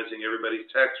scrutinizing everybody's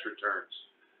tax returns.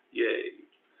 Yay.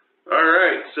 All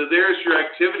right, so there's your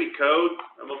activity code.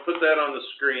 I'm going to put that on the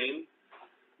screen.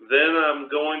 Then I'm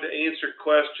going to answer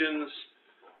questions.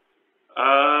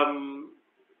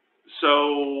 So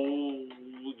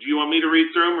do you want me to read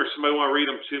through them or somebody want to read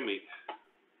them to me?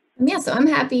 Yeah, so I'm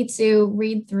happy to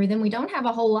read through them. We don't have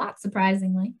a whole lot,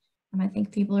 surprisingly. I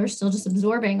think people are still just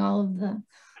absorbing all of the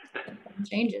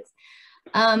changes.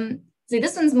 So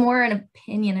this one's more an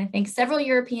opinion. I think several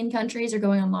European countries are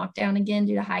going on lockdown again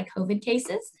due to high COVID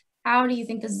cases. How do you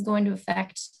think this is going to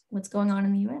affect what's going on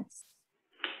in the U.S.?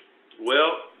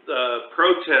 Well,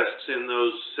 protests in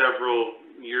those several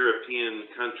European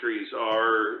countries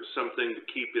are something to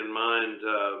keep in mind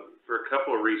for a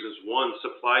couple of reasons. One,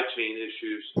 supply chain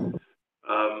issues.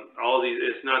 All of these,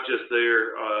 it's not just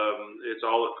there, it's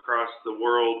all across the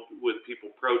world with people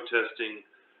protesting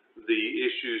the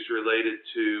issues related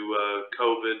to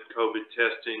COVID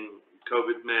testing,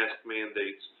 COVID mask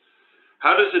mandates.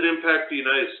 How does it impact the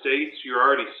United States? You're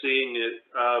already seeing it.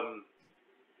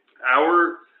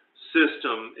 Our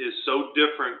system is so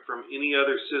different from any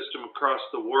other system across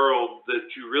the world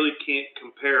that you really can't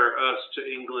compare us to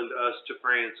England, us to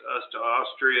France, us to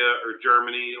Austria or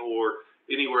Germany or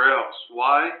anywhere else.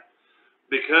 Why?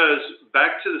 Because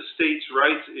back to the states'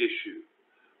 rights issue,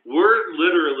 we're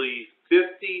literally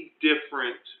 50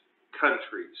 different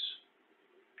countries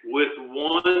with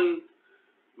one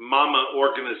mama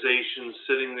organization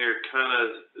sitting there kind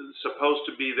of supposed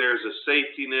to be there as a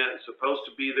safety net, supposed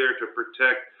to be there to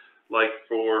protect, like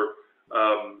for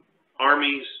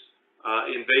armies,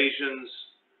 invasions,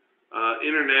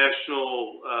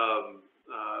 international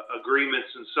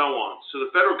agreements, and so on. So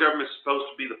the federal government is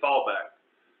supposed to be the fallback.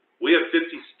 We have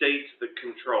 50 states that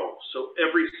control. So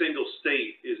every single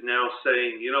state is now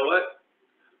saying, you know what,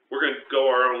 we're going to go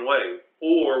our own way,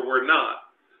 or we're not.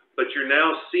 But you're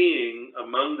now seeing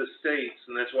among the states,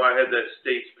 and that's why I had that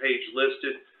states page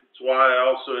listed. It's why I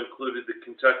also included the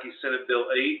Kentucky Senate Bill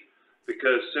 8,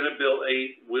 because Senate Bill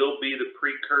 8 will be the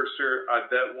precursor, I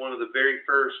bet one of the very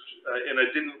first, and I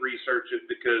didn't research it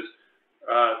because,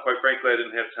 quite frankly, I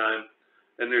didn't have time.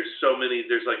 And there's so many,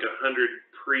 there's like 100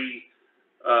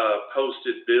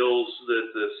 posted bills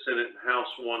that the Senate and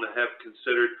House want to have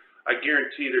considered. I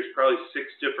guarantee there's probably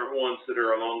 6 different ones that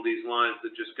are along these lines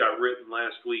that just got written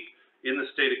last week in the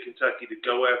state of Kentucky to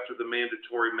go after the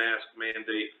mandatory mask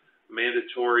mandate,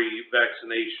 mandatory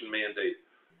vaccination mandate,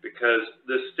 because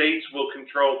the states will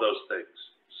control those things.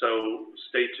 So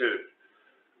stay tuned.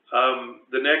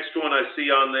 The next one I see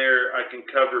on there I can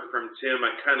cover from Tim,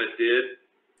 I kind of did.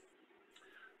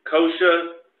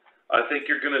 OSHA, I think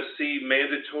you're going to see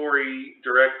mandatory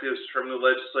directives from the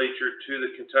legislature to the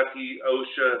Kentucky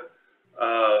OSHA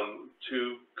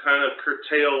to kind of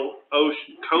curtail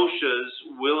OSHA's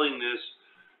willingness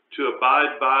to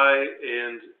abide by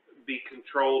and be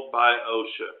controlled by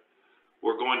OSHA.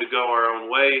 We're going to go our own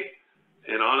way,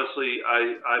 and honestly,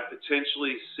 I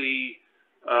potentially see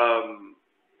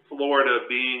Florida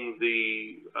being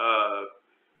the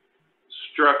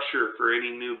structure for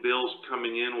any new bills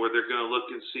coming in, where they're going to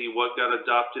look and see what got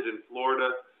adopted in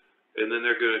Florida, and then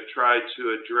they're going to try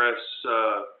to address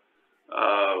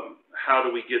how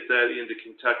do we get that into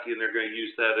Kentucky, and they're going to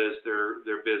use that as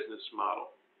their business model.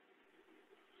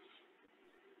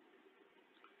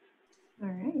 All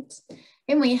right.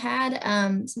 And we had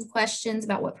some questions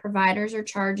about what providers are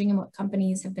charging and what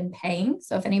companies have been paying.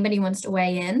 So if anybody wants to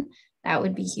weigh in, that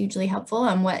would be hugely helpful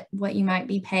on what you might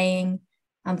be paying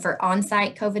for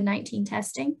on-site COVID-19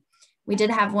 testing. We did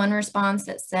have one response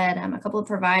that said a couple of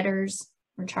providers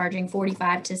were charging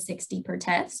 $45 to $60 per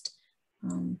test.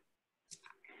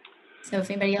 So if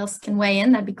anybody else can weigh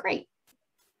in, that'd be great.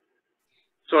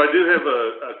 So I do have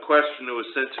a question that was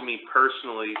sent to me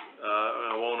personally.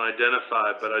 I won't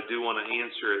identify, but I do want to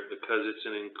answer it because it's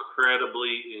an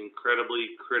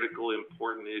incredibly critical,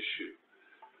 important issue.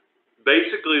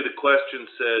 Basically, the question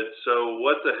said, so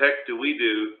what the heck do we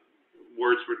do?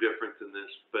 Words were different than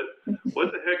this, but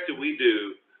what the heck do we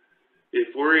do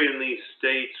if we're in these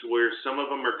states where some of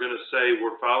them are going to say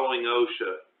we're following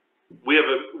OSHA? We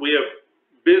have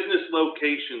business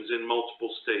locations in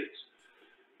multiple states,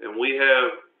 and we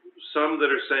have some that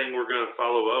are saying we're going to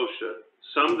follow OSHA,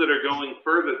 some that are going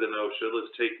further than OSHA.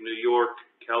 Let's take New York,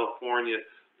 California.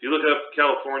 If you look up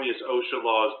California's OSHA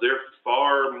laws, they're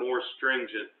far more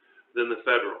stringent than the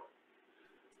federal.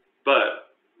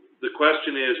 But the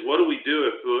question is, what do we do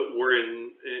if we're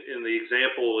in the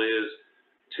example is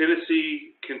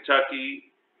Tennessee,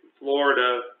 Kentucky,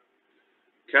 Florida,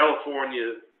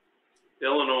 California,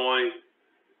 Illinois,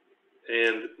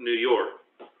 and New York?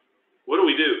 What do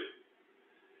we do?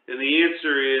 And the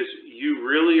answer is, you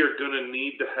really are going to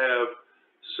need to have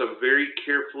some very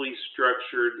carefully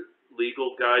structured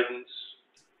legal guidance,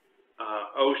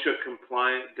 OSHA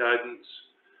compliant guidance.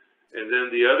 And then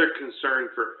the other concern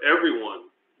for everyone,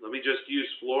 let me just use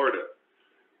Florida.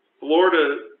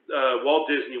 Florida, Walt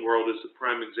Disney World is the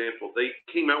prime example. They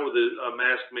came out with a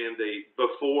mask mandate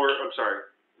before,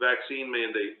 vaccine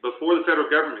mandate before the federal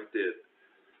government did.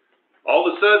 All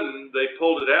of a sudden, they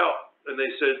pulled it out and they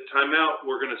said, time out,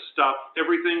 we're going to stop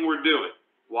everything we're doing.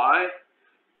 Why?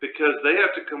 Because they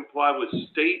have to comply with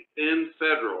state and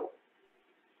federal.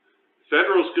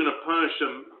 Federal's going to punish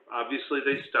them. Obviously,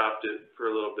 they stopped it for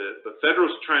a little bit, but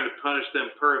federal's trying to punish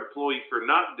them per employee for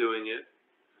not doing it.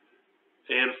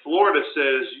 And Florida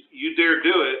says, you dare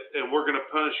do it, and we're going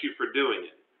to punish you for doing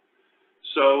it.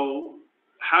 So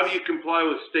how do you comply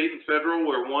with state and federal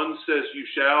where one says you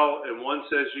shall and one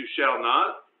says you shall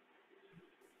not?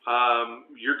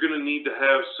 You're going to need to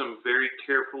have some very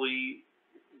carefully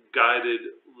guided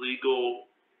legal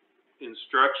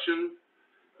instruction.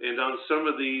 And on some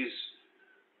of these,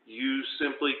 you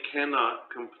simply cannot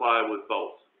comply with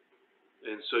both.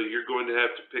 And so you're going to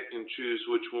have to pick and choose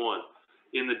which one.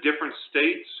 In the different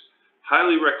states,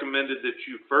 highly recommended that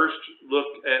you first look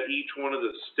at each one of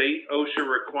the state OSHA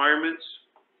requirements.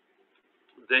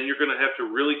 Then you're going to have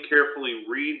to really carefully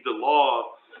read the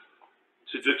law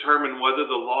to determine whether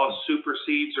the law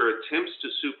supersedes or attempts to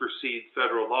supersede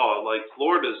federal law like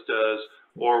Florida's does,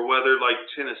 or whether like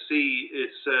Tennessee,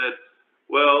 it said,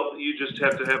 well, you just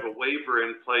have to have a waiver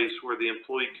in place where the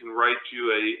employee can write you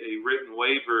a written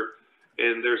waiver,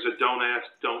 and there's a don't ask,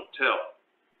 don't tell,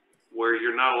 where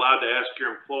you're not allowed to ask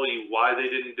your employee why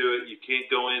they didn't do it. You can't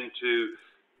go into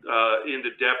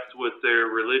depth with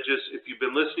their religious. If you've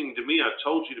been listening to me, I've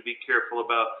told you to be careful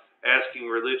about asking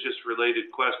religious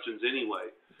related questions anyway.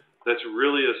 That's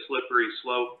really a slippery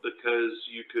slope because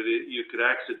you could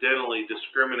accidentally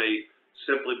discriminate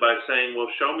simply by saying, well,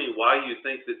 show me why you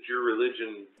think that your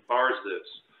religion bars this.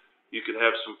 You could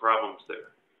have some problems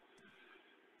there.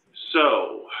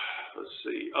 So let's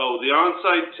see. Oh, the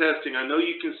on-site testing. I know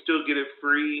you can still get it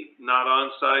free, not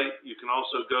on-site. You can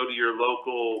also go to your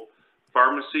local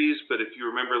pharmacies, but if you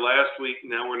remember last week,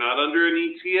 now we're not under an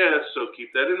ETS, so keep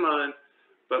that in mind.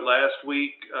 But last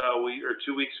week, or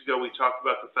 2 weeks ago, we talked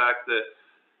about the fact that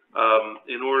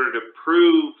in order to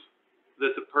prove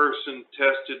that the person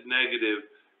tested negative,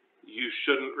 you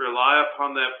shouldn't rely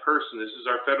upon that person. This is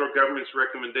our federal government's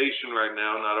recommendation right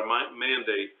now, not a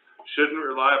mandate. Shouldn't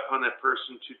rely upon that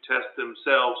person to test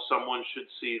themselves. Someone should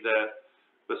see that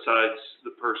besides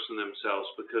the person themselves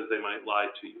because they might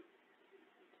lie to you.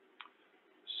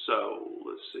 So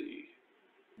let's see.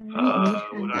 Would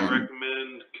I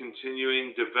recommend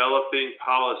continuing developing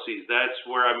policies? That's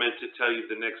where I meant to tell you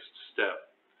the next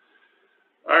step.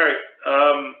 All right.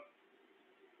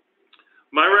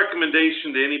 My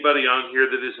recommendation to anybody on here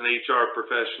that is an HR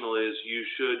professional is you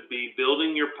should be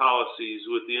building your policies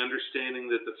with the understanding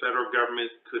that the federal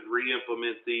government could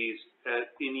re-implement these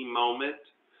at any moment.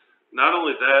 Not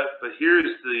only that, but here's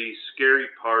the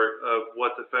scary part of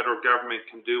what the federal government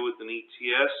can do with an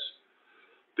ETS.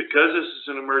 Because this is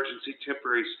an emergency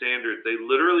temporary standard, they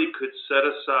literally could set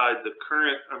aside the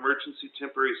current emergency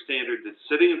temporary standard that's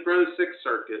sitting in front of the Sixth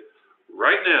Circuit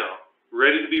right now,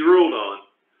 ready to be ruled on.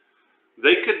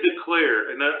 They could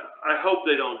declare, and I hope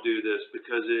they don't do this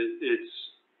because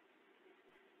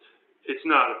it's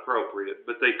not appropriate,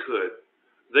 but they could.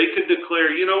 They could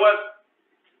declare, you know what?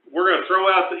 We're going to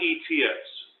throw out the ETS.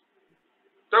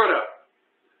 Throw it out.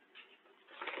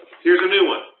 Here's a new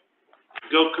one.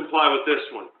 Go comply with this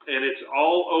one. And it's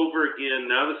all over again.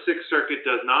 Now the Sixth Circuit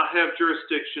does not have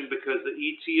jurisdiction because the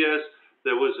ETS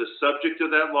that was a subject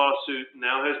of that lawsuit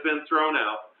now has been thrown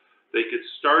out. They could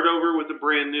start over with a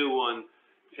brand new one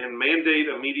and mandate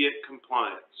immediate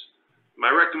compliance.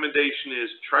 My recommendation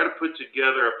is try to put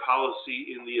together a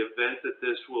policy in the event that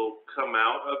this will come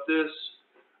out of this.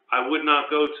 I would not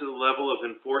go to the level of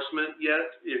enforcement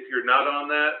yet. If you're not on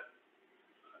that,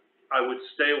 I would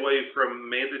stay away from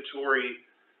mandatory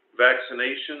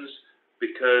vaccinations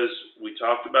because we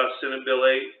talked about Senate Bill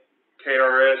 8,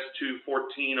 KRS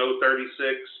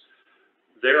 214-036.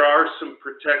 There are some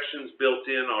protections built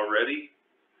in already.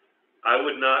 I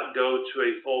would not go to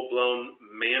a full-blown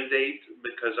mandate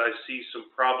because I see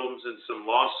some problems and some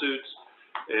lawsuits.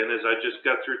 And as I just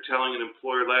got through telling an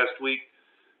employer last week,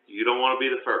 you don't want to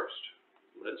be the first.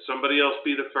 Let somebody else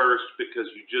be the first because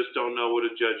you just don't know what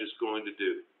a judge is going to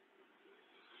do.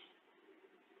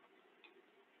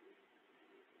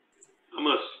 I'm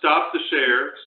going to stop the share